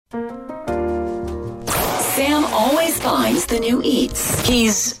Tom always finds the new eats.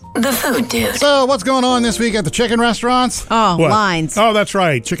 He's the food dude. So, what's going on this week at the chicken restaurants? Oh, What? lines. Oh, that's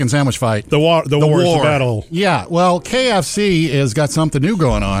right. Chicken sandwich fight. The war, the battle. Yeah, well, KFC has got something new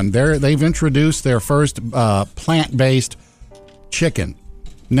going on. They've introduced their first plant-based chicken.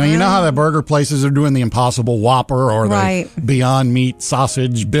 Now, you know how the burger places are doing the Impossible Whopper or Right. the Beyond Meat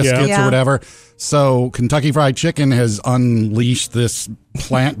sausage biscuits Yeah. or whatever? So Kentucky Fried Chicken has unleashed this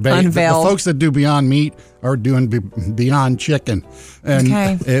plant-based. Unveiled. The folks that do Beyond Meat are doing Beyond Chicken. And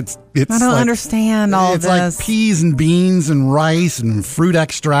Okay. it's I don't like, understand all it's this. like peas and beans and rice and fruit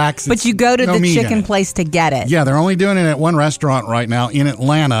extracts. But It's you go to no the meat in chicken it. place to get it. Yeah, they're only doing it at one restaurant right now in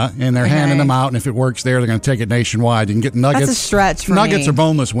Atlanta, and they're handing them out. And if it works there, they're going to take it nationwide. You can get nuggets. That's a stretch for Nuggets me. or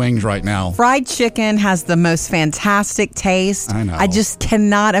boneless wings right now. Fried chicken has the most fantastic taste. I know. I just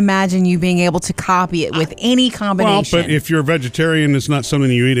cannot imagine you being able to copy it with any Well, combination. but if you're a vegetarian, it's not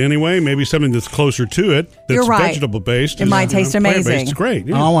something you eat anyway. Maybe something that's closer to it, that's You're right. vegetable based. It might taste amazing. It's great.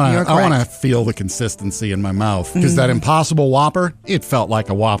 Yeah. I want You're to. I want to correct. feel the consistency in my mouth because that Impossible Whopper, it felt like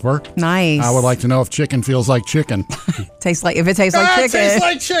a Whopper. Nice. I would like to know if chicken feels like chicken. Tastes like if it tastes like Ah, it chicken. tastes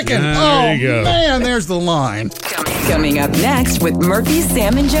like chicken. There you go. Man, there's the line. Coming up next with Murphy,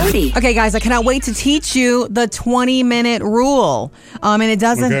 Sam, and Jody. Okay, guys, I cannot wait to teach you the 20-minute rule. And it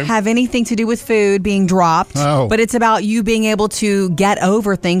doesn't Okay. have anything to do with food being dropped, Oh. but it's about you being able to get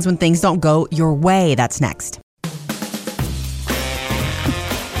over things when things don't go your way. That's next.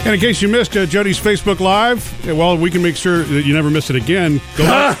 And in case you missed Jody's Facebook Live, well, we can make sure that you never miss it again. Go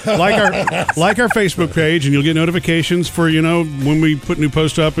like our Facebook page, and you'll get notifications for when we put new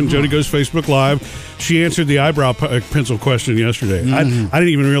posts up. And Jody goes Facebook Live. She answered the eyebrow pencil question yesterday. I didn't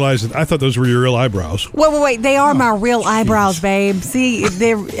even realize that. I thought those were your real eyebrows. Wait. They are my real eyebrows, babe. See,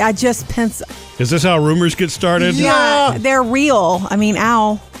 I just pencil. Is this how rumors get started? Yeah, they're real. I mean,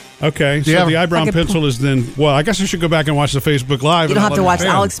 ow. Okay, you so ever- the eyebrow I could pencil is then. Well, I guess I should go back and watch the Facebook Live. You and don't have to watch.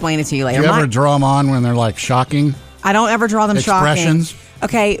 understand. I'll explain it to you Do later. you ever My- draw them on when they're like shocking? I don't ever draw them Expressions? shocking.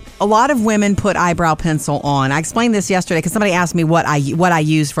 Okay, a lot of women put eyebrow pencil on. I explained this yesterday because somebody asked me what I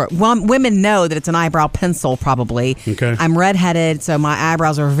use for. Well, women know that it's an eyebrow pencil, probably. Okay. I'm redheaded, so my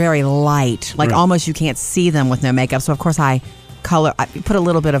eyebrows are very light, like Right. almost you can't see them with no makeup. So of course I put a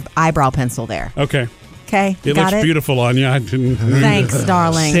little bit of eyebrow pencil there. Okay, Okay, it got looks it. beautiful on you. I didn't Thanks,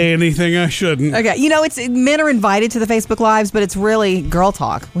 darling. say anything I shouldn't. Okay, it's men are invited to the Facebook Lives, but it's really girl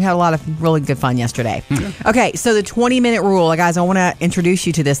talk. We had a lot of really good fun yesterday. Okay, so the 20-minute rule, guys. I want to introduce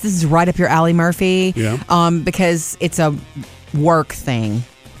you to this. This is right up your alley, Murphy. Yeah. Because it's a work thing.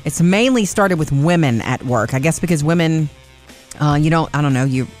 It's mainly started with women at work. I guess because women, I don't know.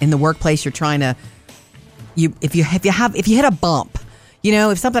 You in the workplace, you're trying to, if you hit a bump.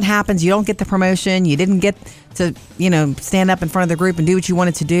 If something happens, you don't get the promotion, you didn't get to, stand up in front of the group and do what you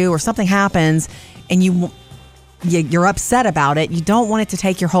wanted to do, or something happens and you're upset about it, you don't want it to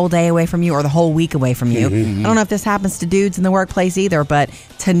take your whole day away from you or the whole week away from you. I don't know if this happens to dudes in the workplace either, but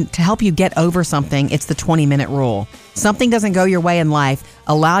to help you get over something, it's the 20-minute rule. Something doesn't go your way in life,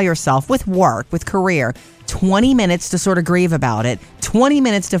 allow yourself with work, with career, 20 minutes to sort of grieve about it, 20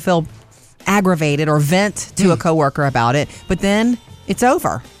 minutes to feel aggravated or vent to a coworker about it, but then it's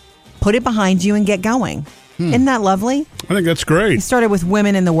over. Put it behind you and get going. Isn't that lovely? I think that's great. It started with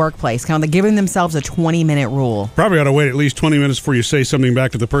women in the workplace, kind of giving themselves a 20-minute rule. Probably ought to wait at least 20 minutes before you say something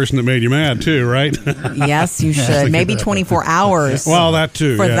back to the person that made you mad, too, right? Yes, you should. Maybe 24 hours Well, that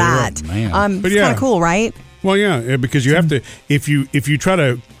too. for yeah, you're that. right. Man. It's yeah. kind of cool, right? Well, yeah, because you have to. If you try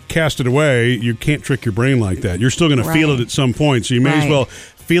to cast it away, you can't trick your brain like that. You're still going to feel Right. it at some point, so you may as Right. well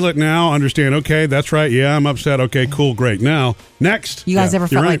feel it now. Understand? Okay, that's right. Yeah, I'm upset. Okay, cool, great. Now, next. You guys Yeah, ever you're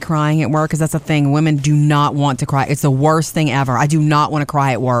felt right. like crying at work? Because that's a thing. Women do not want to cry. It's the worst thing ever. I do not want to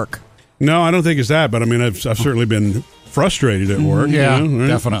cry at work. No, I don't think it's that. But I mean, I've certainly been frustrated at work. Yeah, right?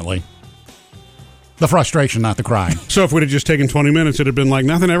 definitely. The frustration, not the crying. So if we'd have just taken 20 minutes, it'd have been like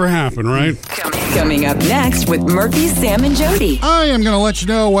nothing ever happened, right? Coming up next with Murphy, Sam, and Jody. I am going to let you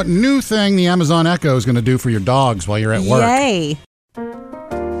know what new thing the Amazon Echo is going to do for your dogs while you're at work. Yay.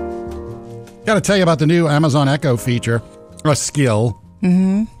 Got to tell you about the new Amazon Echo feature, a skill.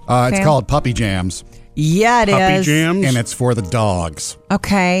 Mm-hmm. It's Okay. called Puppy Jams, Yeah, it is. Puppy jams. and it's for the dogs.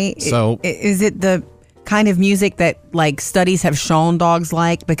 Okay. So- Is it the kind of music that like studies have shown dogs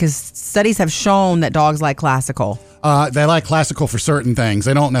like? Because studies have shown that dogs like classical. They like classical for certain things.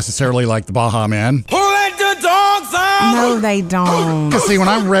 They don't necessarily like the Baha Men. Who let the dogs out? No, they don't. Because see, when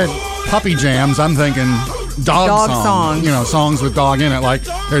I read Puppy Jams, I'm thinking dog songs. songs with dog in it. Like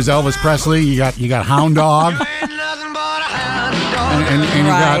there's Elvis Presley. You got Hound Dog, and you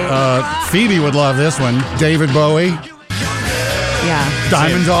got Phoebe would love this one. David Bowie, Yeah.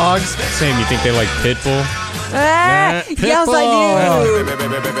 Diamond Dogs. Sam, you think they like Pitbull? Yes, I do.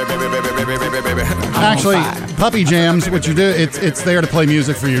 Actually, Puppy Jams, what you do, it's there to play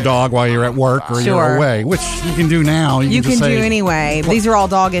music for your dog while you're at work or Sure. you're away, which you can do now. You just can say, do anyway. These are all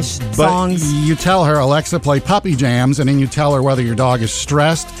doggish But songs. you tell her, Alexa, play Puppy Jams, and then you tell her whether your dog is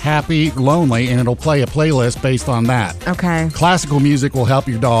stressed, happy, lonely, and it'll play a playlist based on that. Okay. Classical music will help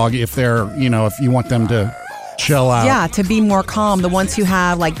your dog if they're, if you want them to chill out. Yeah, to be more calm. The ones who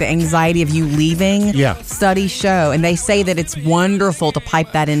have like the anxiety of you leaving, Yeah. studies show. And they say that it's wonderful to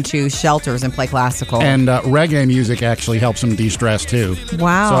pipe that into shelters and play classical. And reggae music actually helps them de-stress too.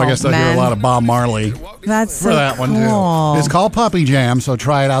 Wow, So I guess they'll hear man. a lot of Bob Marley That's for so that one cool. too. It's called Puppy Jam, so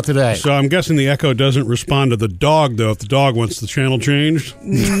try it out today. So I'm guessing the Echo doesn't respond to the dog, though, if the dog wants the channel changed.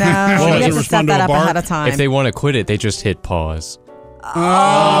 No, it you doesn't have to set respond to that a up bark? ahead of time. If they want to quit it, they just hit pause. There you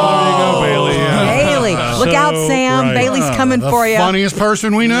go, Bailey. Yeah. Bailey, look out, Sam. right. Bailey's coming the for you. funniest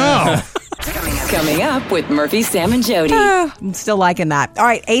person we know. Coming up with Murphy, Sam, and Jody. I'm still liking that. All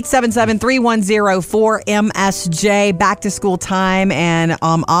right, 877-310-4MSJ, back to school time. And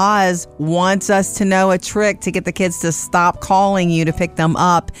Oz wants us to know a trick to get the kids to stop calling you to pick them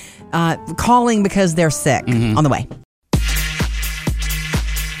up, calling because they're sick. On the way.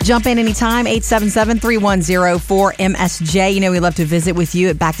 Jump in anytime, 877-310-4MSJ. You know we love to visit with you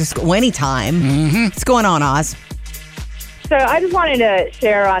at back to school anytime. What's going on, Oz? So I just wanted to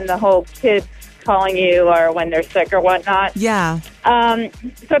share on the whole kids calling you or when they're sick or whatnot. Yeah. So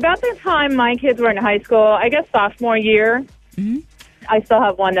about the time my kids were in high school, I guess sophomore year, I still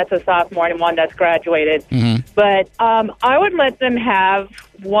have one that's a sophomore and one that's graduated. But I would let them have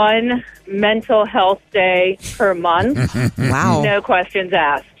one mental health day per month, Wow. no questions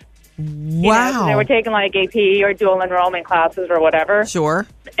asked. You know, Wow. so they were taking like AP or dual enrollment classes or whatever. Sure.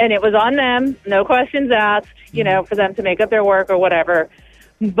 And it was on them, no questions asked, for them to make up their work or whatever.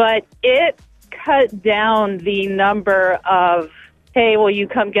 But it cut down the number of, hey, will you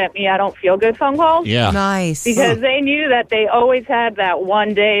come get me? I don't feel good phone calls. Yeah. Nice. Because they knew that they always had that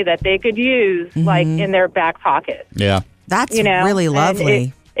one day that they could use, like, in their back pocket. Yeah. That's You know? really And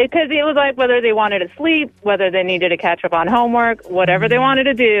lovely. Because it was like whether they wanted to sleep, whether they needed to catch up on homework, whatever they wanted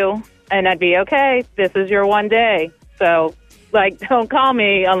to do, and I'd be, okay, this is your one day. So, like, don't call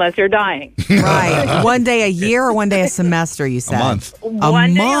me unless you're dying. Right. One day a year or one day a semester, you said? month.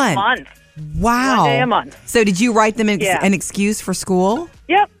 One day a month. Wow. One day a month. So did you write them Yeah. an excuse for school?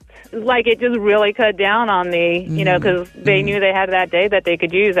 Yep. Like, it just really cut down on the, because they knew they had that day that they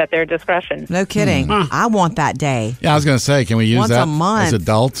could use at their discretion. No kidding. I want that day. Yeah, I was going to say, can we use Once that a month. as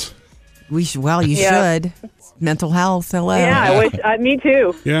adults? We should. Well, you Yeah. should. Mental health. Hello. Yeah, I wish, me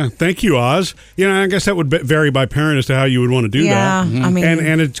too. Yeah, thank you, Oz. I guess that would vary by parent as to how you would want to do Yeah, that. I mean,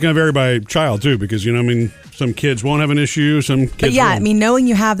 And it's going to vary by child, too, because, some kids won't have an issue, some kids but yeah, will. I mean, knowing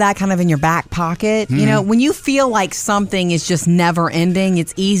you have that kind of in your back pocket, when you feel like something is just never ending,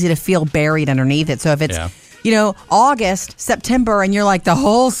 it's easy to feel buried underneath it. So if it's, August, September, and you're like the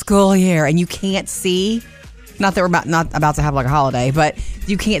whole school year and you can't see, not that we're not about to have like a holiday, but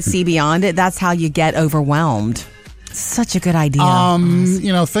you can't see beyond it, that's how you get overwhelmed. Such a good idea.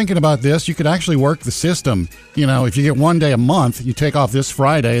 Thinking about this, you could actually work the system. If you get one day a month, you take off this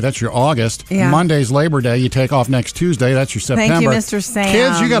Friday, that's your August. Yeah. Monday's Labor Day, you take off next Tuesday, that's your September. Thank you, Mr. Sam.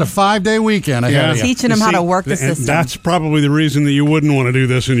 Kids, you got a 5-day weekend ahead of you. Teaching them You how to see, work the and system. That's probably the reason that you wouldn't want to do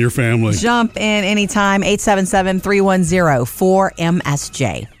this in your family. Jump in anytime,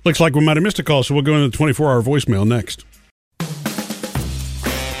 877-310-4MSJ. Looks like we might have missed a call, so we'll go into the 24-hour voicemail next.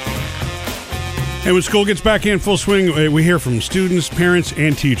 And when school gets back in full swing, we hear from students, parents,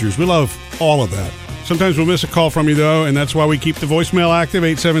 and teachers. We love all of that. Sometimes we'll miss a call from you, though, and that's why we keep the voicemail active,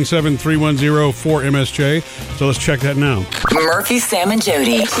 877-310-4MSJ. So let's check that now. Murphy, Sam, and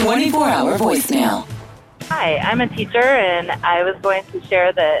Jody, 24-hour voicemail. Hi, I'm a teacher, and I was going to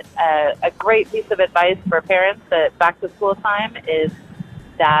share that a great piece of advice for parents at back-to-school time is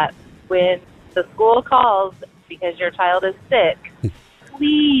that when the school calls because your child is sick,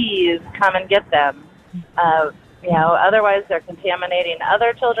 please come and get them. Otherwise they're contaminating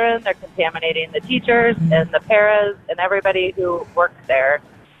other children, they're contaminating the teachers and the paras and everybody who works there.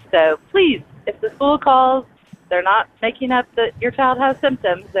 So please, if the school calls, they're not making up that your child has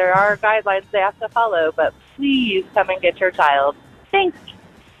symptoms. There are guidelines they have to follow, but please come and get your child. Thanks.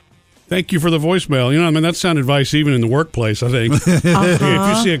 Thank you for the voicemail. That's sound advice even in the workplace, I think. If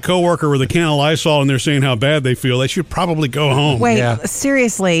you see a coworker with a can of Lysol and they're saying how bad they feel, they should probably go home. Wait, Yeah.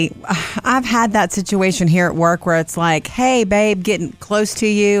 seriously, I've had that situation here at work where it's like, hey, babe, getting close to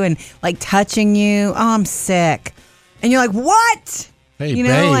you and like touching you. Oh, I'm sick. And you're like, what? Hey,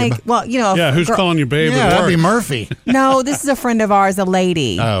 babe. Yeah, who's calling you babe Yeah, at that'd work? be Murphy. No, this is a friend of ours, a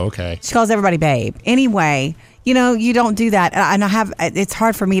lady. Oh, okay. She calls everybody babe. Anyway, you don't do that. And it's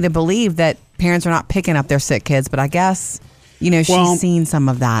hard for me to believe that parents are not picking up their sick kids, but I guess, she's seen some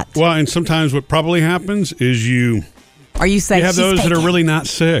of that. Well, and sometimes what probably happens is you have those that are really not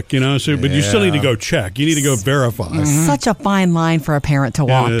sick, but you still need to go check. You need to go verify. Mm-hmm. Such a fine line for a parent to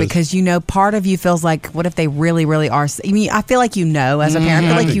walk because, part of you feels like, what if they really, really are sick? I mean, I feel like as a parent, I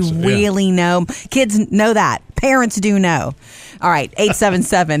feel like you really know. Kids know that. Parents do know. All right,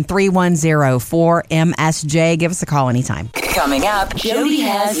 877-310-4MSJ. Give us a call anytime. Coming up, Jody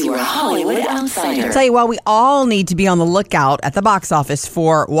has your Hollywood Outsider. I'll tell you what, we all need to be on the lookout at the box office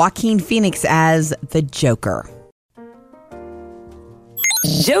for Joaquin Phoenix as the Joker.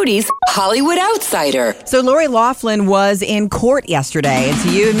 Jody's Hollywood Outsider. So Lori Loughlin was in court yesterday, and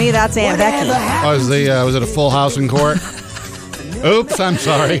to you and me, that's Aunt Becky. Was it a full house in court? Oops, I'm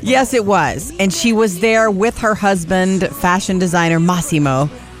sorry. Yes, it was. And she was there with her husband, fashion designer Massimo.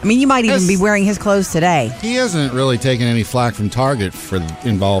 I mean, you might even be wearing his clothes today. He hasn't really taken any flack from Target for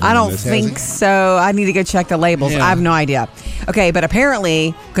involvement I don't in this, think so. I need to go check the labels. Yeah. I have no idea. Okay, but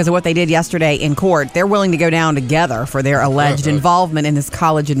apparently, because of what they did yesterday in court, they're willing to go down together for their alleged involvement in this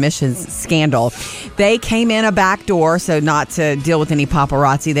college admissions scandal. They came in a back door, so not to deal with any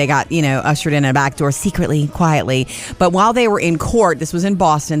paparazzi. They got, ushered in a back door secretly, quietly. But while they were in court, this was in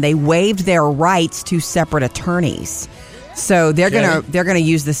Boston, they waived their rights to separate attorneys. So they're gonna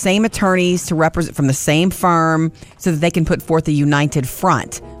use the same attorneys to represent from the same firm so that they can put forth a united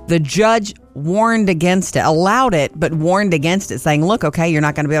front. The judge warned against it, allowed it, but warned against it, saying, look, okay, you're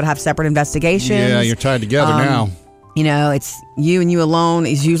not going to be able to have separate investigations. Yeah, you're tied together now. It's you and you alone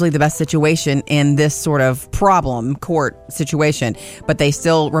is usually the best situation in this sort of problem court situation, but they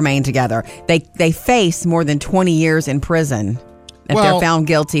still remain together. They face more than 20 years in prison. If they're found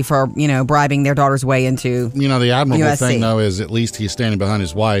guilty for, bribing their daughter's way into the admirable USC. thing, though, is at least he's standing behind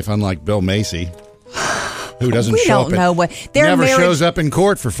his wife, unlike Bill Macy, who doesn't show up. We don't know what their never marriage, shows up in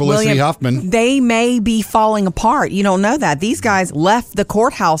court for Felicity Huffman. They may be falling apart. You don't know that. These guys left the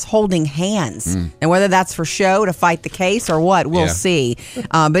courthouse holding hands. And whether that's for show to fight the case or what, we'll see.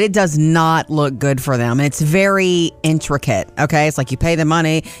 But it does not look good for them. It's very intricate. Okay. It's like you pay the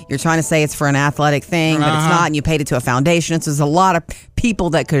money. You're trying to say it's for an athletic thing, but it's not. And you paid it to a foundation. So there's a lot of people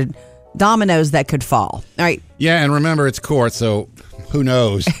dominoes that could fall. All right. Yeah. And remember, it's court. So who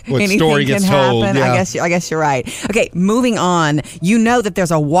knows what story gets told. Yeah. I guess you're right. Okay, moving on. You know that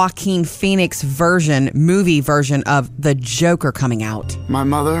there's a Joaquin Phoenix movie version of The Joker coming out. My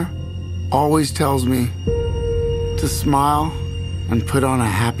mother always tells me to smile and put on a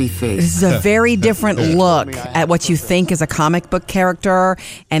happy face. This is a very different look at what you think is a comic book character,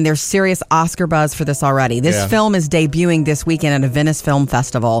 and there's serious Oscar buzz for this already. This film is debuting this weekend at a Venice Film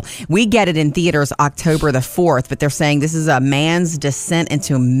Festival. We get it in theaters October the 4th, but they're saying this is a man's descent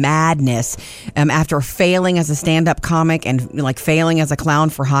into madness after failing as a stand-up comic and failing as a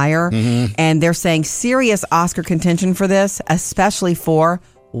clown for hire. Mm-hmm. And they're saying serious Oscar contention for this, especially for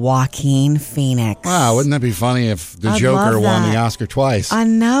Joaquin Phoenix. Wow, wouldn't that be funny if the Joker won the Oscar twice? I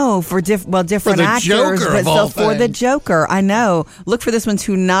know, for different actors, Joker, but still for the Joker. I know. Look for this one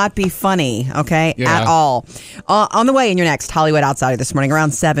to not be funny, okay, at all. On the way in your next Hollywood Outsider this morning, around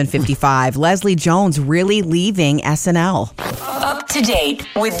 7:55, Leslie Jones really leaving SNL. Up to date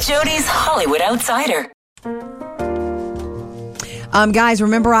with Jody's Hollywood Outsider. Guys,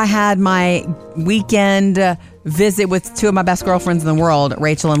 remember I had my weekend visit with two of my best girlfriends in the world,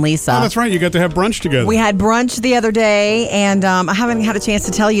 Rachel and Lisa. Oh, that's right. You got to have brunch together. We had brunch the other day, and I haven't had a chance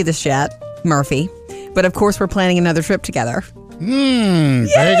to tell you this yet, Murphy. But of course, we're planning another trip together.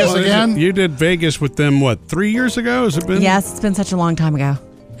 Vegas again? You did Vegas with them, 3 years ago? Has it been? Yes, it's been such a long time ago.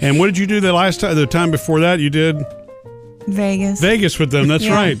 And what did you do the time before that? You did Vegas with them. That's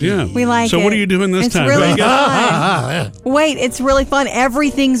right. Yeah, we like so it. what are you doing this time? Really fun. Wait, it's really fun.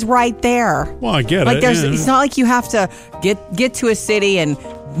 Everything's right there. Well, I get it. It's not like you have to get to a city and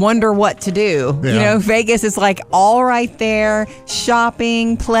wonder what to do. Yeah. Vegas is all right there.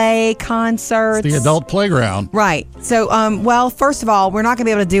 Shopping, play, concerts. It's the adult playground. Right. So, first of all, we're not going to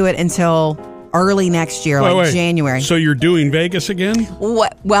be able to do it until early next year, January. So you're doing Vegas again?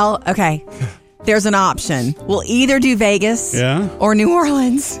 What? Well, okay. There's an option. We'll either do Vegas or New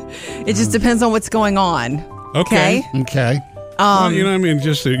Orleans. It just depends on what's going on. Okay. Just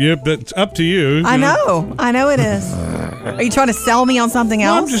it's up to you. I know it is. Are you trying to sell me on something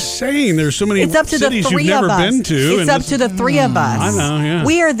else? No, I'm just saying there's so many it's up to cities the three you've of never us. been to. It's up to the three of us. I know, yeah.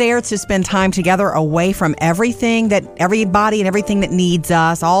 We are there to spend time together away from everything that everybody and everything that needs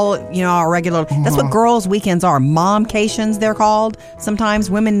us. All, our regular. That's what girls' weekends are. Momcations, they're called. Sometimes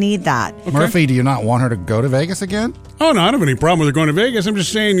women need that. Okay. Murphy, do you not want her to go to Vegas again? Oh, no, I don't have any problem with her going to Vegas. I'm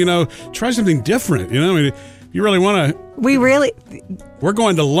just saying, try something different. You really want to? We're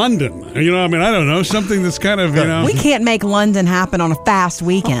going to London. I don't know, something that's kind of, We can't make London happen on a fast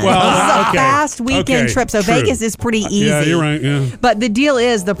weekend. Well, this is okay. a fast weekend Okay, trip, so true. Vegas is pretty easy. Yeah, you're right, yeah. But the deal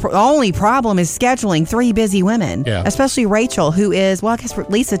is, the only problem is scheduling 3 busy women, especially Rachel, who is, well, I guess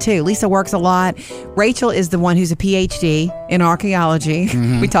Lisa too. Lisa works a lot. Rachel is the one who's a PhD in archaeology.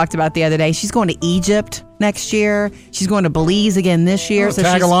 We talked about the other day. She's going to Egypt next year. She's going to Belize again this year. So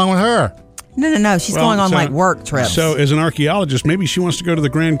tag along with her. No. She's going on like work trips. So as an archaeologist, maybe she wants to go to the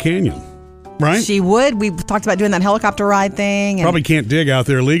Grand Canyon, right? She would. We talked about doing that helicopter ride thing. And Probably can't dig out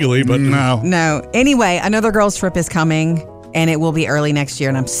there legally, but No. Anyway, another girls' trip is coming, and it will be early next year,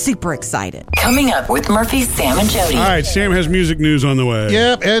 and I'm super excited. Coming up with Murphy, Sam, and Jody. All right, Sam has music news on the way.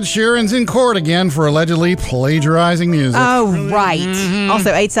 Yep, Ed Sheeran's in court again for allegedly plagiarizing music. Oh, right.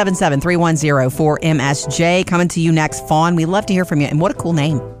 Also, 877-310-4MSJ. Coming to you next, Fawn. We love to hear from you, and what a cool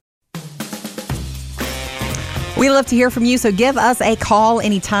name. We love to hear from you, so give us a call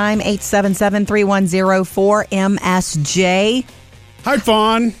anytime, 877-310-4MSJ. Hi,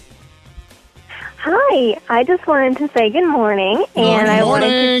 Fawn. Hi, I just wanted to say good morning, and I wanted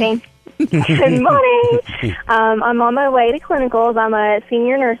to thank. Good morning. I'm on my way to clinicals. I'm a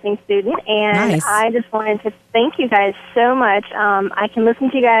senior nursing student, and Nice. I just wanted to thank you guys so much. I can listen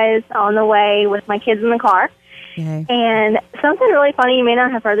to you guys on the way with my kids in the car. Okay. And something really funny, you may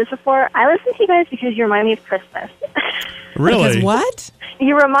not have heard this before, I listen to you guys because you remind me of Christmas. Really? Because what?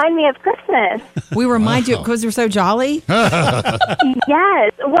 You remind me of Christmas. We remind you because we're so jolly?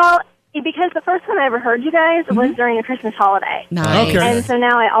 Yes. Well, because the first time I ever heard you guys was during the Christmas holiday. Nice. Okay. And so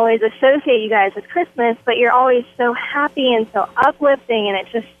now I always associate you guys with Christmas, but you're always so happy and so uplifting, and it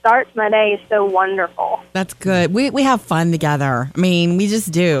just starts my day so wonderful. That's good. We have fun together. I mean, we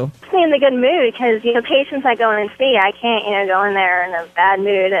just do. Puts me in the good mood because, patients I go in and see, I can't, go in there in a bad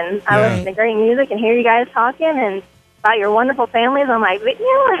mood, and I listen to great music and hear you guys talking and about your wonderful families. I'm like, I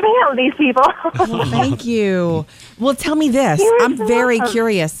want to hang out with these people. Well, thank you. Well, tell me this. You're I'm so very welcome.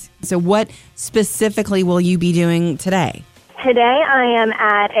 curious. So what specifically will you be doing today? Today I am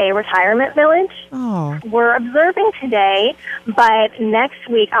at a retirement village. Oh. We're observing today, but next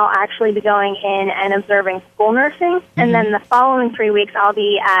week I'll actually be going in and observing school nursing, and then the following 3 weeks I'll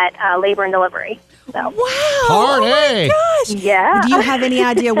be at labor and delivery. So. Wow. Party. Oh my gosh. Yeah. Do you have any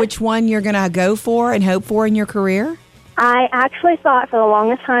idea which one you're going to go for and hope for in your career? I actually thought for the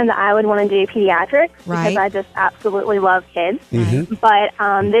longest time that I would want to do pediatrics Right. because I just absolutely love kids. Mm-hmm. But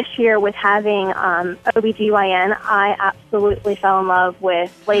this year with having OBGYN, I absolutely fell in love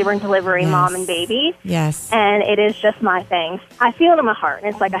with labor and delivery, mom and baby. Yes. And it is just my thing. I feel it in my heart.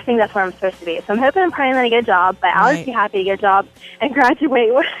 And it's like, I think that's where I'm supposed to be. So I'm hoping and praying that I get a job, but I'll just be happy to get a job and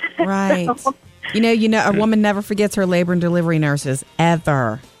graduate with it. Right. So, A woman never forgets her labor and delivery nurses,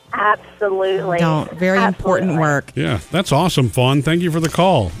 ever. absolutely. Don't. Very important work. Yeah, that's awesome, Fawn. Thank you for the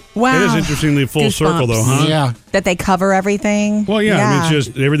call. Wow. It is interestingly full circle, though, huh? Yeah. That they cover everything. Well, yeah. I mean, it's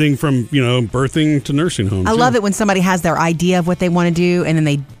just everything from, birthing to nursing homes. I love it when somebody has their idea of what they want to do and then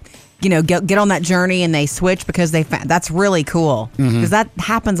they, get on that journey and they switch because that's really cool. Because that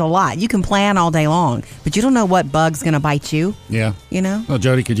happens a lot. You can plan all day long, but you don't know what bug's going to bite you. Yeah. Well,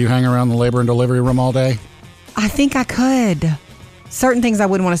 Jody, could you hang around the labor and delivery room all day? I think I could. Certain things I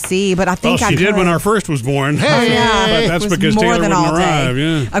wouldn't want to see, but I think I could. She did when our first was born. Hey. But that's It was because more Taylor than wouldn't all day. arrive.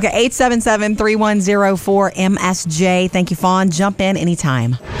 Yeah. Okay, 877-310-4MSJ. Thank you, Fawn. Jump in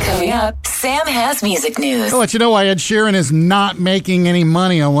anytime. Coming up, Sam has music news. I'll let you know why Ed Sheeran is not making any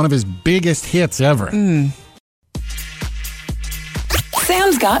money on one of his biggest hits ever.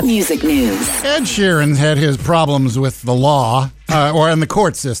 Sam's got music news. Ed Sheeran's had his problems with the law or in the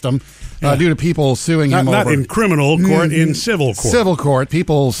court system due to people suing him Not over in criminal court, in civil court. Civil court,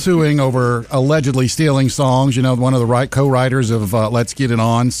 people suing over allegedly stealing songs. One of the co-writers of Let's Get It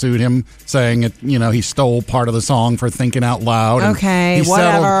On sued him, saying he stole part of the song for thinking out loud. And Okay, he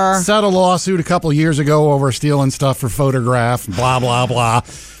whatever. Settled a lawsuit a couple of years ago over stealing stuff for Photograph. Blah blah blah.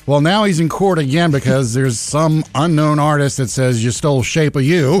 Well, now he's in court again because there's some unknown artist that says you stole "Shape of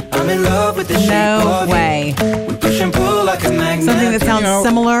You." I'm in love with the shape No of way. you. We push and pull like a magnet. Something that sounds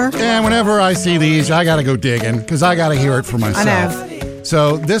similar. And whenever I see these, I got to go digging because I got to hear it for myself.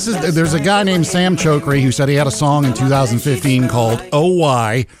 So there's a guy named Sam Chokri who said he had a song in 2015 called "Oh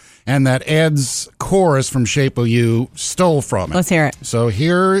Why," and that Ed's chorus from "Shape of You" stole from it. Let's hear it. So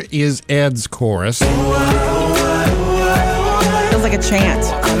here is Ed's chorus. Feels like a chant.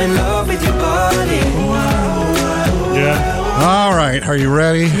 I'm in love with your body. Yeah. All right, are you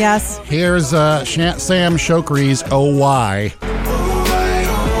ready? Yes. Here's Sam Chokri's "Oh Why,"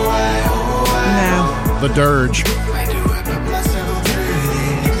 No. the dirge.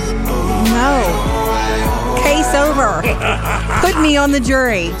 No. Put me on the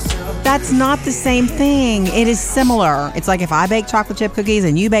jury. That's not the same thing. It is similar. It's like if I bake chocolate chip cookies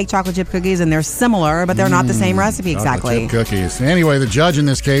and you bake chocolate chip cookies, and they're similar, but they're not the same recipe exactly. Chocolate chip cookies. Anyway, the judge in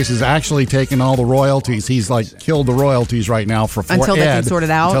this case is actually taking all the royalties. He's like killed the royalties right now for until they can sort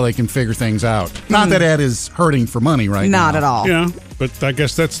it out. Until they can figure things out. Not that Ed is hurting for money right now. Not at all. Yeah, but I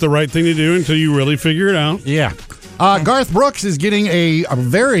guess that's the right thing to do until you really figure it out. Yeah. Garth Brooks is getting a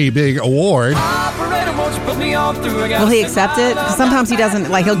very big award. Will he accept it? 'Cause sometimes he doesn't.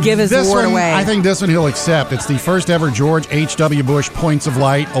 Like, he'll give his award away. I think this one he'll accept. It's the first ever George H.W. Bush Points of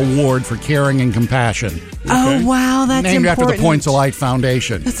Light Award for Caring and Compassion. Oh, wow. That's named important. after the Points of Light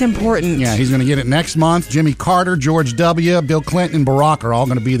Foundation. That's important. Yeah, he's going to get it next month. Jimmy Carter, George W., Bill Clinton, and Barack are all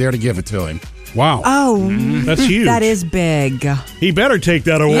going to be there to give it to him. Wow. Oh, that's huge. That is big. He better take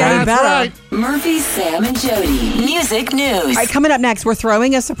that award. Yeah, he better. Right. Murphy, Sam, and Jody. Music news. All right, coming up next, we're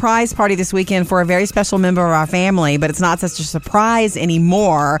throwing a surprise party this weekend for a very special member of our family, but it's not such a surprise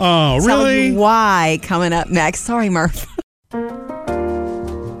anymore. Oh, really? Tell you why coming up next. Sorry, Murph.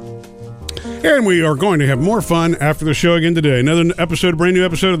 And we are going to have more fun after the show again today. Another brand new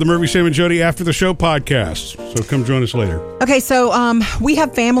episode of the Murphy, Sam, and Jody After the Show podcast. So come join us later. Okay, so we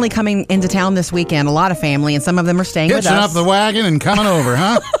have family coming into town this weekend, a lot of family, and some of them are staying with Hitching us. up the wagon and coming over,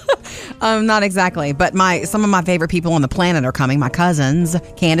 huh? Not exactly, but some of my favorite people on the planet are coming. My cousins,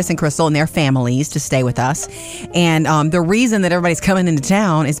 Candace and Crystal, and their families to stay with us. And the reason that everybody's coming into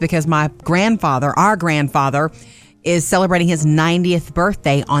town is because our grandfather, is celebrating his 90th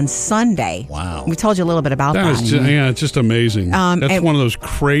birthday on Sunday. Wow. We told you a little bit about that. It's just amazing. That's one of those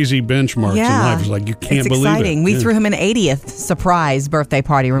crazy benchmarks in life. It's like you can't believe exciting. it. We threw him an 80th surprise birthday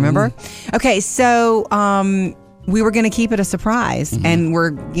party, remember? Okay, so we were going to keep it a surprise, and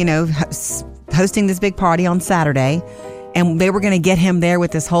we're, hosting this big party on Saturday. And they were going to get him there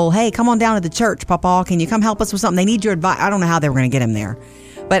with this whole, hey, come on down to the church, Papa. Can you come help us with something? They need your advice. I don't know how they were going to get him there.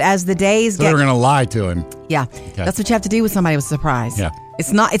 But as the days they were going to lie to him. Yeah. Okay. That's what you have to do with somebody with a surprise. Yeah.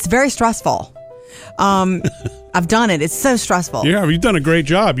 It's very stressful. I've done it. It's so stressful. Yeah, you've done a great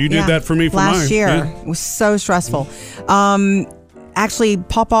job. You did that for me for last year. Yeah. It was so stressful. Actually,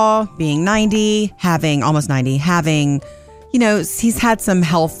 Papa being almost 90, he's had some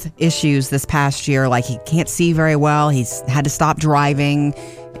health issues this past year. Like he can't see very well. He's had to stop driving.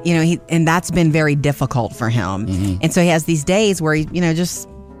 And that's been very difficult for him. Mm-hmm. And so he has these days where he, just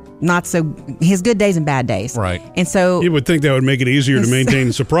not so. He has good days and bad days. Right. And so you would think that would make it easier to maintain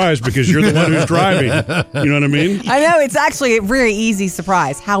the surprise because you're the one who's driving. You know what I mean? I know. It's actually a very easy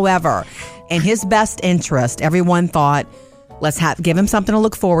surprise. However, in his best interest, everyone thought, let's give him something to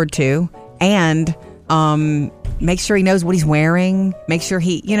look forward to, and make sure he knows what he's wearing. Make sure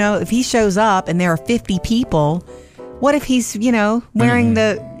if he shows up and there are 50 people. What if he's, wearing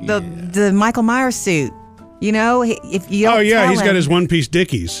the Michael Myers suit? If you don't tell he's him. got his one-piece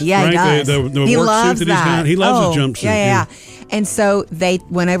Dickies. Yeah, right? he does. The he work loves suit that he's got. He loves his jumpsuit. Yeah. And so they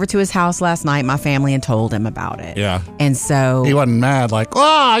went over to his house last night, my family, and told him about it. Yeah. And so he wasn't mad like,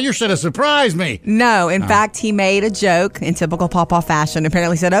 you should have surprised me. No. In fact, he made a joke in typical Pawpaw fashion.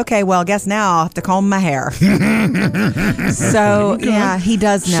 Apparently said, okay, well, I guess now I'll have to comb my hair. So, yeah, he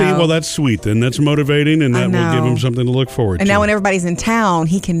does know. See, well, that's sweet then. That's motivating, and that will give him something to look forward to. And now when everybody's in town,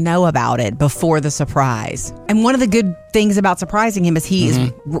 he can know about it before the surprise. And one of the good things about surprising him is he is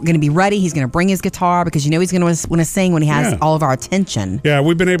going to be ready. He's going to bring his guitar because he's going to want to sing when he has all of our attention. Yeah,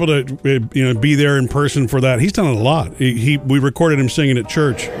 we've been able to be there in person for that. He's done it a lot. We recorded him singing at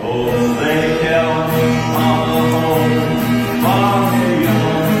church.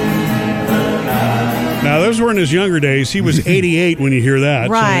 Now, those were in his younger days. He was 88 when you hear that.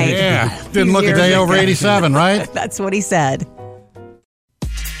 Right. So. Yeah. Didn't look a day over 87, right? That's what he said.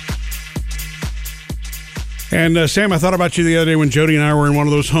 And Sam, I thought about you the other day when Jody and I were in one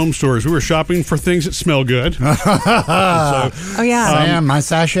of those home stores. We were shopping for things that smell good. Oh, yeah. Sam, my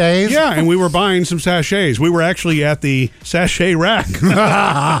sachets? Yeah, and we were buying some sachets. We were actually at the sachet rack.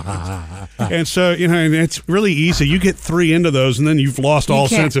 And so, it's really easy. You get 3 into those, and then you've lost all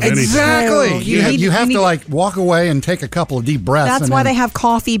sense of anything. Exactly. You have to walk away and take a couple of deep breaths. That's why they have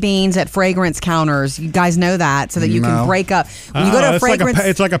coffee beans at fragrance counters. You guys know that, so that you can break up. When you go to a fragrance,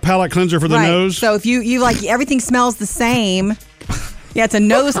 it's like a palate cleanser for the nose. So if you everything smells the same. Yeah, it's a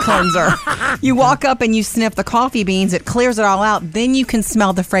nose cleanser. You walk up and you sniff the coffee beans. It clears it all out. Then you can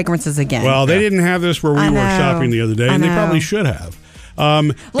smell the fragrances again. Well, they didn't have this where we were shopping the other day, and they probably should have.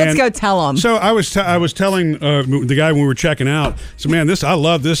 Let's go tell them. So I was telling the guy when we were checking out. So man, I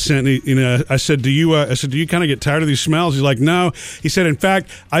love this scent. I said, do you kind of get tired of these smells? He's like, no. He said, in fact,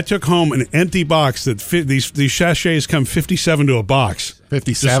 I took home an empty box that these sachets come 57 to a box.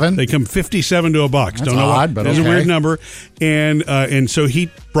 57? They come 57 to a box. That's Don't know odd, what, but it's okay. a weird number. And so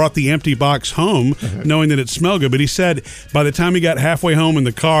he brought the empty box home, knowing that it smelled good. But he said by the time he got halfway home in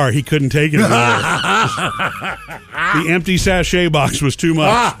the car, he couldn't take it anymore. The empty sachet box was too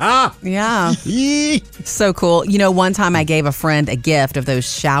much. Yeah. So cool. You know, one time I gave a friend a gift of those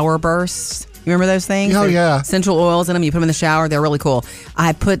shower bursts. You remember those things? Oh, They're yeah. Essential oils in them. You put them in the shower. They're really cool.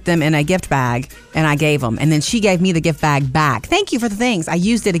 I put them in a gift bag, and I gave them. And then she gave me the gift bag back. Thank you for the things. I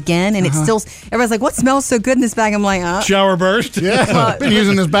used it again, and it's still... Everybody's like, what smells so good in this bag? I'm like, Shower burst? Yeah, I've been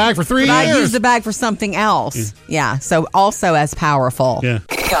using this bag for 3 years. I used the bag for something else. Yeah, so also as powerful. Yeah.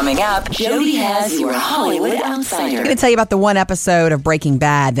 Coming up, Jody has your Hollywood Outsider. I'm going to tell you about the one episode of Breaking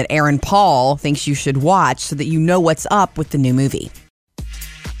Bad that Aaron Paul thinks you should watch so that you know what's up with the new movie.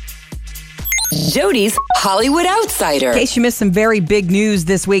 Jody's Hollywood Outsider. In case you missed some very big news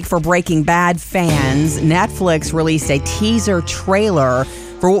this week for Breaking Bad fans, Netflix released a teaser trailer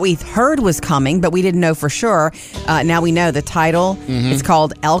for what we heard was coming, but we didn't know for sure. Now we know the title. It's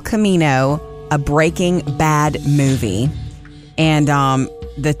called El Camino, a Breaking Bad movie. And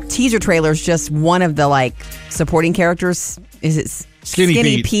the teaser trailer is just one of the supporting characters. Is it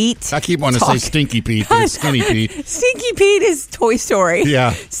Skinny Pete? I keep wanting to say Stinky Pete, but it's Skinny Pete. Stinky Pete is Toy Story.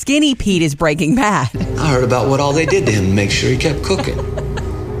 Yeah. Skinny Pete is Breaking Bad. I heard about what all they did to him to make sure he kept cooking.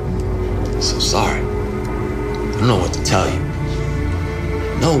 So sorry. I don't know what to tell you.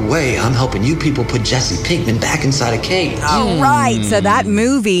 No way I'm helping you people put Jesse Pinkman back inside a cage. All right. So that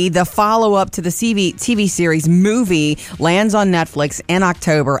movie, the follow-up to the TV series movie, lands on Netflix in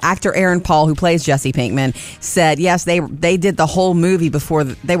October. Actor Aaron Paul, who plays Jesse Pinkman, said, yes, they did the whole movie before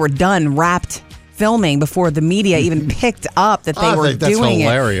they were done, wrapped filming, before the media even picked up that they were doing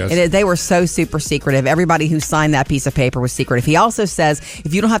hilarious. it. They were so super secretive. Everybody who signed that piece of paper was secretive. He also says,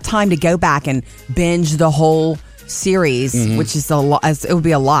 if you don't have time to go back and binge the whole series, which is it would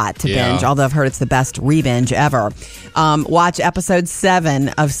be a lot to binge, although I've heard it's the best re-binge ever. Watch episode 7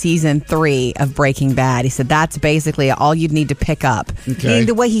 of season 3 of Breaking Bad. He said that's basically all you'd need to pick up. Okay.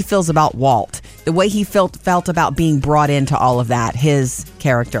 The way he feels about Walt, the way he felt about being brought into all of that, his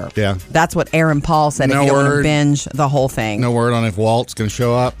character. Yeah. That's what Aaron Paul said. No if you want to word. binge the whole thing. No word on if Walt's going to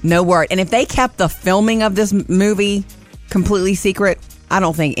show up. No word. And if they kept the filming of this movie completely secret, I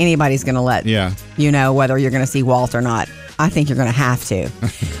don't think anybody's going to let you know whether you're going to see Walt or not. I think you're going to have to.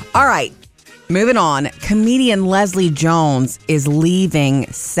 All right. Moving on. Comedian Leslie Jones is leaving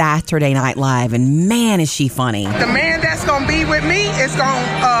Saturday Night Live, and man, is she funny. The man that's going to be with me is going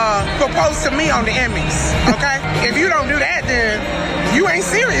to propose to me on the Emmys, okay? If you don't do that, then you ain't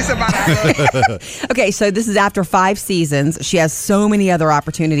serious about it. Okay, so this is after 5 seasons. She has so many other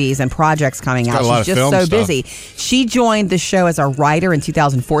opportunities and projects coming out. She's just so busy. She joined the show as a writer in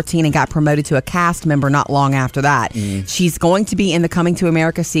 2014 and got promoted to a cast member not long after that. She's going to be in the Coming to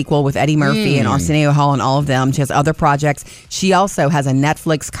America sequel with Eddie Murphy and Arsenio Hall and all of them. She has other projects. She also has a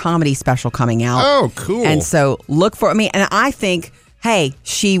Netflix comedy special coming out. Oh, cool. And so look for me. And I think, hey,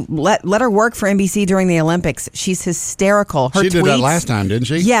 she let her work for NBC during the Olympics. She's hysterical. Her She did that tweets- last time, didn't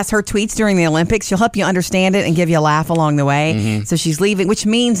she? Yes, her tweets during the Olympics. She'll help you understand it and give you a laugh along the way. So she's leaving, which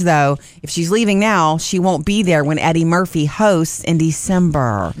means, though, if she's leaving now, she won't be there when Eddie Murphy hosts in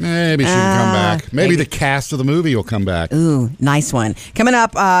December. Maybe she can come back. Maybe the cast of the movie will come back. Ooh, nice one. Coming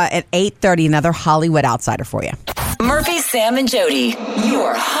up at 8:30, another Hollywood Outsider for you. Murphy, Sam, and Jody,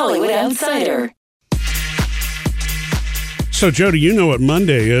 your Hollywood Outsider. So, Jody, you know what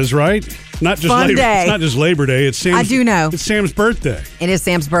Monday is, right? Not just Fun day. It's not just Labor Day. It's Sam's, I do know. It's Sam's birthday. It is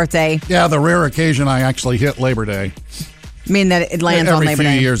Sam's birthday. Yeah, the rare occasion I actually hit Labor Day. I mean that it lands on Labor Every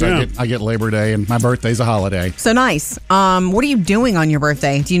Day. few years I get Labor Day, and my birthday's a holiday. So nice. What are you doing on your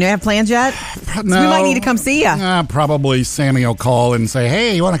birthday? Do you have plans yet? No. We might need to come see you. Probably Sammy will call and say,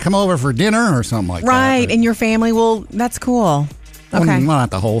 hey, you want to come over for dinner or something like that. Right, and your family will. That's cool. Okay. Well,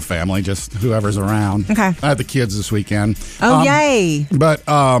 not the whole family, just whoever's around. Okay. I had the kids this weekend. Oh, yay. But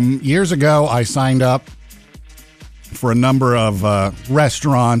years ago, I signed up for a number of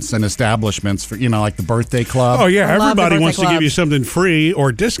restaurants and establishments for, like the birthday club. Oh, yeah. I love the Everybody birthday wants to club. give you something free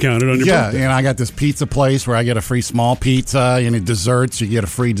or discounted on your birthday. And I got this pizza place where I get a free small pizza, and desserts, you get a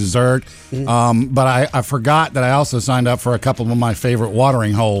free dessert. But I forgot that I also signed up for a couple of my favorite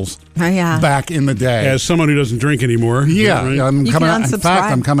watering holes Oh, yeah. back in the day. As someone who doesn't drink anymore. Yeah, right? I'm You coming can up, in fact,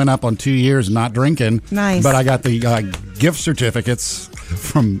 unsubscribe. I'm coming up on 2 years not drinking. Nice. But I got the gift certificates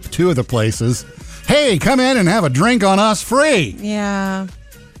from 2 of the places. Hey, come in and have a drink on us free. Yeah.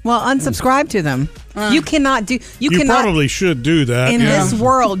 Well, unsubscribe to them. You cannot do. You cannot. Probably should do that. In this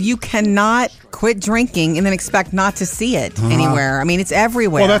world, you cannot quit drinking and then expect not to see it anywhere. I mean, it's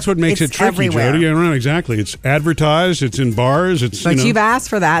everywhere. Well, that's what makes it tricky, everywhere. Jody. Right, exactly. It's advertised. It's in bars. It's But you've asked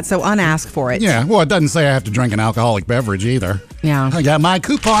for that, so unask for it. Yeah, well, it doesn't say I have to drink an alcoholic beverage either. Yeah. I got my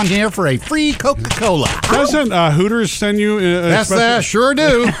coupon here for a free Coca-Cola. Doesn't Hooters send you sure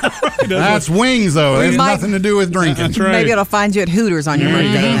do. That's wings, though. It has nothing to do with drinking. That's right. Maybe it'll find you at Hooters on your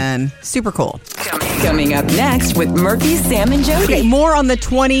birthday then. Super cool. Coming up next with Murphy, Sam, and Jody. Okay, more on the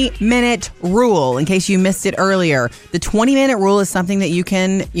 20-minute rule, in case you missed it earlier. The 20-minute rule is something that you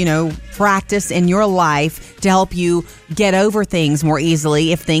can, practice in your life to help you get over things more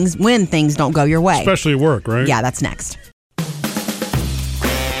easily when things don't go your way. Especially at work, right? Yeah, that's next.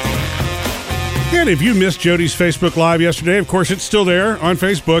 And if you missed Jody's Facebook Live yesterday, of course, it's still there on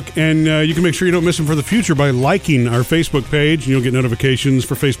Facebook. And you can make sure you don't miss them for the future by liking our Facebook page. And you'll get notifications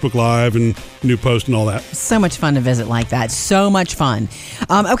for Facebook Live and new posts and all that. So much fun to visit like that. So much fun.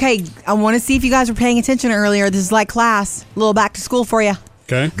 Okay, I want to see if you guys were paying attention earlier. This is like class. A little back to school for you.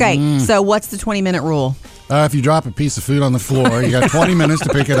 Okay. So what's the 20-minute rule? If you drop a piece of food on the floor, you got 20 minutes to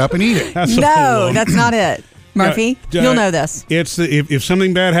pick it up and eat it. That's not it. Murphy, you'll know this. It's if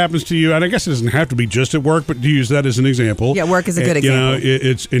something bad happens to you, and I guess it doesn't have to be just at work, but to use that as an example. Yeah, work is a good example.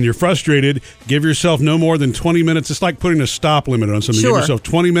 And you're frustrated. Give yourself no more than 20 minutes. It's like putting a stop limit on something. Sure. Give yourself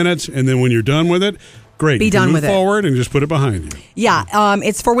 20 minutes, and then when you're done with it, great. Be done with it. Move forward and just put it behind you. Yeah,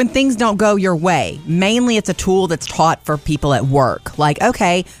 it's for when things don't go your way. Mainly, it's a tool that's taught for people at work. Like,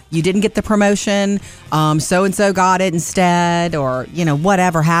 okay, you didn't get the promotion, so-and-so got it instead, or,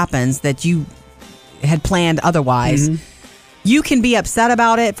 whatever happens that you had planned otherwise. You can be upset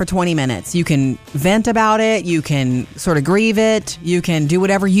about it for 20 minutes. You can vent about it. You can sort of grieve it. You can do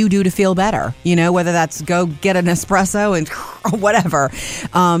whatever you do to feel better, whether that's go get an espresso and or whatever.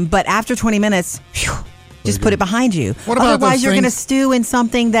 But after 20 minutes, just put it behind you. What about Otherwise, you're going to things- stew in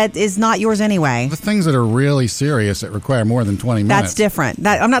something that is not yours anyway. The things that are really serious that require more than 20 minutes. That's different.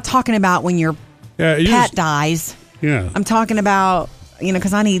 I'm not talking about when your pet dies. Yeah. I'm talking about,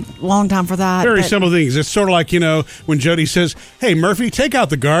 because I need a long time for that. Very but- simple things. It's sort of like, when Jody says, "Hey, Murphy, take out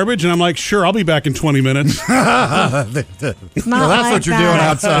the garbage." And I'm like, "Sure, I'll be back in 20 minutes. It's not that's like what you're that. doing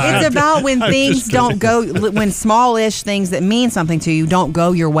outside. It's about when I'm things just don't kidding. go, when smallish things that mean something to you don't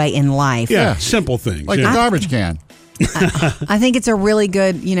go your way in life. Yeah, simple things. Like yeah. the garbage can. I think it's a really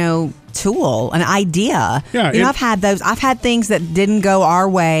good, tool, an idea. Yeah, I've had those. I've had things that didn't go our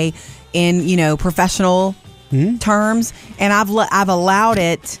way in, professional terms, and I've allowed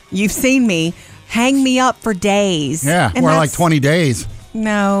it. You've seen me hang me up for days. Yeah, and or like that's- 20 days.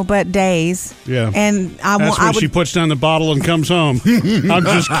 No, but days. Yeah. And That's when she puts down the bottle and comes home. I'm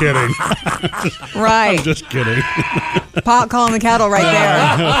just kidding. right. I'm just kidding. Pot calling the kettle right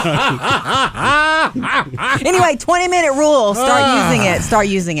there. Anyway, 20-minute rule. Start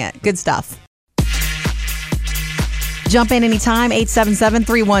using it. Good stuff. Jump in anytime,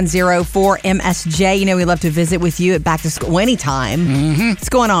 877-310-4MSJ. We love to visit with you at Back to School anytime. What's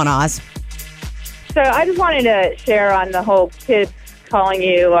going on, Oz? So I just wanted to share on the whole kids calling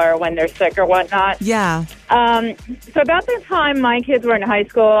you or when they're sick or whatnot. Yeah. So about the time my kids were in high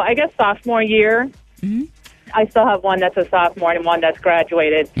school, I guess sophomore year, I still have one that's a sophomore and one that's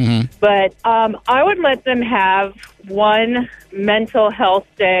graduated. But I would let them have one mental health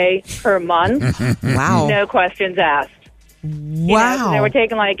day per month. Wow. No questions asked. Wow. So they were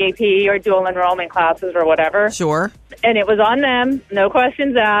taking like AP or dual enrollment classes or whatever. Sure. And it was on them, no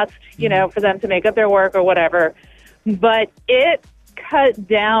questions asked, for them to make up their work or whatever. But it cut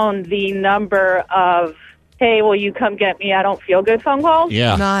down the number of, "Hey, will you come get me? I don't feel good" phone calls.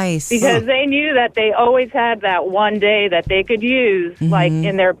 Yeah. Nice. Because they knew that they always had that one day that they could use, like,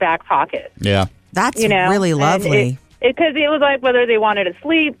 in their back pocket. Yeah. That's really lovely. Because it was like whether they wanted to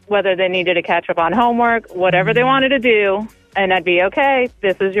sleep, whether they needed to catch up on homework, whatever they wanted to do, and I'd be, "Okay,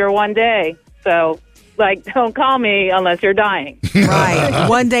 this is your one day. So, don't call me unless you're dying." Right.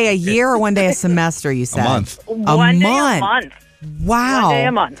 One day a year or one day a semester, you said? A month. One day a month. Wow. One day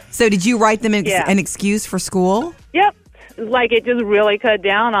a month. So did you write them Yeah. an excuse for school? Yep. Like, it just really cut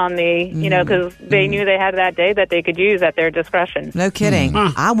down on the, because they knew they had that day that they could use at their discretion. No kidding.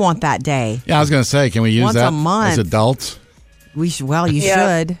 I want that day. Yeah, I was going to say, can we use Once that a month. as adults? We should. Well, you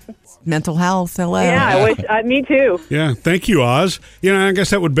Yeah. should. Mental health. Hello. Yeah, I wish. Me too. Yeah, thank you, Oz. I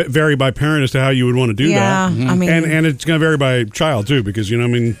guess that would vary by parent as to how you would want to do Yeah, that. I mean- and it's going to vary by child too, because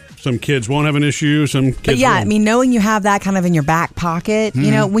some kids won't have an issue, some kids. But yeah, won't. I mean, knowing you have that kind of in your back pocket,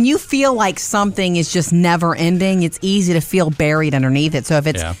 when you feel like something is just never ending, it's easy to feel buried underneath it. So if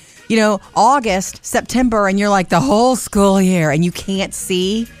it's, August, September, and you're like the whole school year and you can't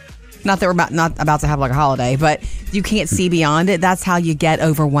see Not that we're not about to have like a holiday, but you can't see beyond it. That's how you get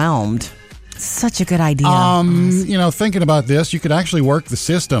overwhelmed. Such a good idea. Thinking about this, you could actually work the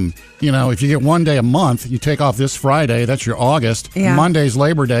system. If you get one day a month, you take off this Friday, that's your August. Yeah. Monday's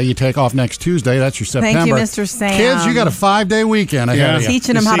Labor Day, you take off next Tuesday, that's your September. Thank you, Mr. Sam. Kids, you got a 5-day weekend ahead of you.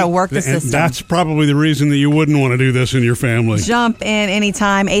 Teaching them how to work the system. That's probably the reason that you wouldn't want to do this in your family. Jump in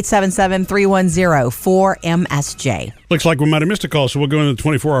anytime, 877-310-4MSJ. Looks like we might have missed a call, so we'll go into the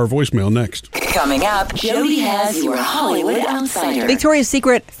 24-hour voicemail next. Coming up, Jody has your Hollywood Outsider. Victoria's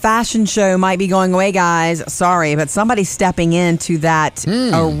Secret fashion show might be going away, guys. Sorry, but somebody's stepping into that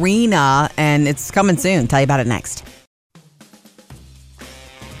arena, and it's coming soon. Tell you about it next.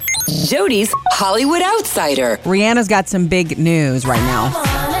 Jody's Hollywood Outsider. Rihanna's got some big news right now.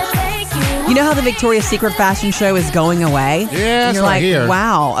 You know how the Victoria's Secret fashion show is going away? Yeah, and you're like,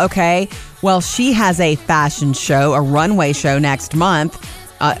 wow, okay. Well, she has a fashion show, a runway show next month.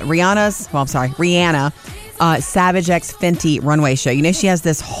 Rihanna, Savage X Fenty runway show. She has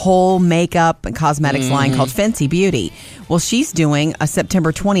this whole makeup and cosmetics line called Fenty Beauty. Well, she's doing a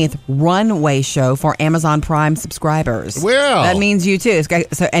September 20th runway show for Amazon Prime subscribers. Well, that means you too.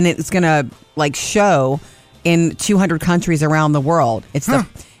 And it's going to show in 200 countries around the world. It's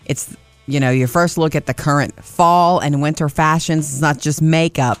your first look at the current fall and winter fashions. It's not just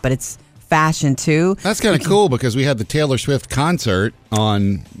makeup, but it's fashion too. That's kind of cool because we had the Taylor Swift concert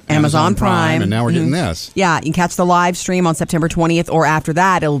on Amazon Prime, and now we're getting this. Yeah, you can catch the live stream on September 20th, or after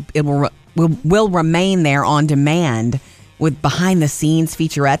that, it will remain there on demand with behind the scenes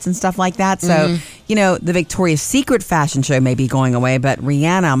featurettes and stuff like that. So the Victoria's Secret fashion show may be going away, but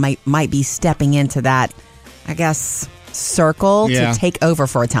Rihanna might be stepping into that, I guess, circle to take over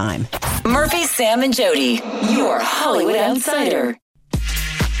for a time. Murphy, Sam, and Jody, your Hollywood Outsider.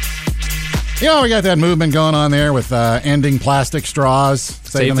 We got that movement going on there with ending plastic straws,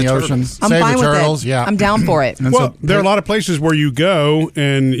 saving the oceans, I'm save fine the with turtles. it. Yeah, I'm down for it. Well, there are a lot of places where you go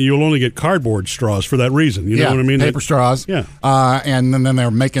and you'll only get cardboard straws for that reason. You know what I mean? Paper straws. Yeah. And then they're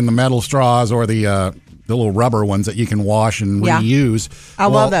making the metal straws or the little rubber ones that you can wash and reuse. I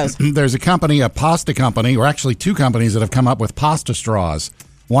love those. There's a pasta company, or actually two companies that have come up with pasta straws.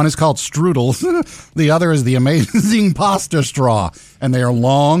 One is called Strudels. The other is the Amazing Pasta Straw. And they are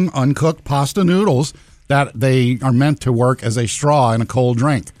long, uncooked pasta noodles that they are meant to work as a straw in a cold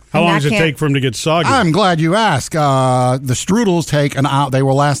drink. How long does it take for them to get soggy? I'm glad you asked. The Strudels take an hour. They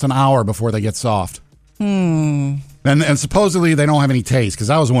will last an hour before they get soft. And supposedly they don't have any taste, because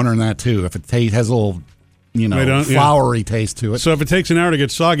I was wondering that too. If it has a little, floury taste to it. So if it takes an hour to get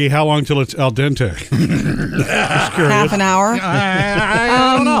soggy, how long till it's al dente? Half an hour.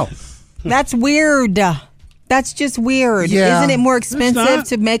 I don't know. That's weird. That's just weird. Yeah. Isn't it more expensive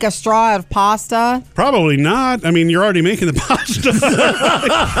to make a straw out of pasta? Probably not. I mean, you're already making the pasta.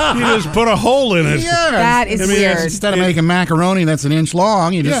 You just put a hole in it. Yeah. That is weird. Instead of making macaroni that's an inch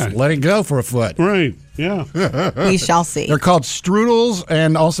long, you just let it go for a foot. Right. Yeah. We shall see. They're called Strudels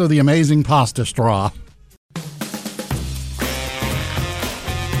and also the Amazing Pasta Straw.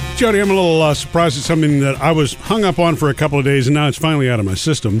 Jody, I'm a little surprised at something that I was hung up on for a couple of days, and now it's finally out of my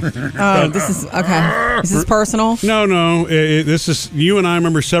system. This is okay. Is this personal? No. This is you and I.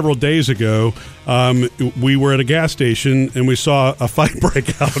 Remember several days ago, we were at a gas station and we saw a fight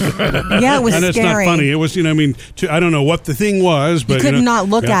break out. Yeah, it was and it's scary. not funny. It was, I don't know what the thing was, but you could not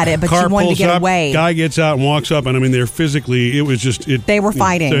look at it, but car you wanted to pulls get up, away. Guy gets out and walks up, and I mean, they're physically. It was just. They were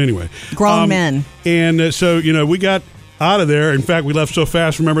fighting. So anyway, grown men. And so we got out of there. In fact, we left so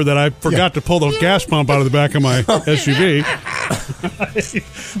fast, remember, that I forgot to pull the gas pump out of the back of my SUV.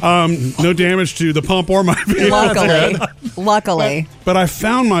 No damage to the pump or my vehicle. Luckily. But I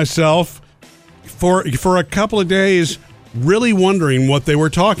found myself for a couple of days really wondering what they were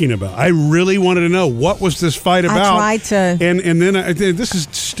talking about. I really wanted to know, what was this fight about? I tried to. And then this is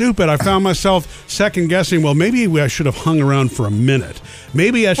stupid. I found myself second guessing, well, maybe I should have hung around for a minute.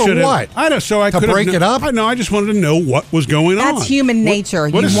 Maybe I should have. What? I don't know. So I to could break it up? I just wanted to know what was going on. That's human nature.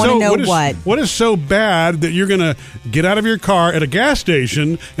 You want to know what. What is so bad that you're going to get out of your car at a gas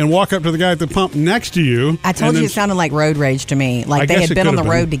station and walk up to the guy at the pump next to you? I told you it sounded like road rage to me. Like they had been on the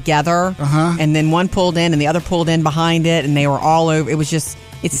road together, and then one pulled in and the other pulled in behind it, and they were all over. It was just.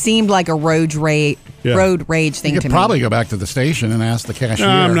 It seemed like a road rage thing to me. You could probably go back to the station and ask the cashier.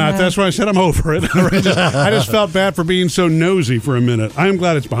 No, I'm not. That's why I said I'm over it. I just felt bad for being so nosy for a minute. I'm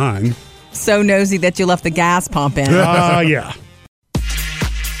glad it's behind. So nosy that you left the gas pump in. Yeah.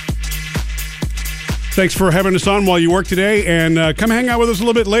 Thanks for having us on while you work today, and come hang out with us a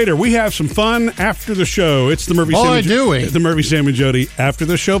little bit later. We have some fun after the show. It's the Murphy, the Murphy, Sam, and Jody After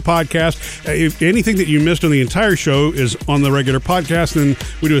the Show podcast. If anything that you missed on the entire show is on the regular podcast, and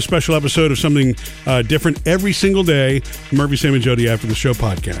we do a special episode of something different every single day. Murphy, Sam, and Jody After the Show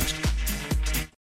podcast.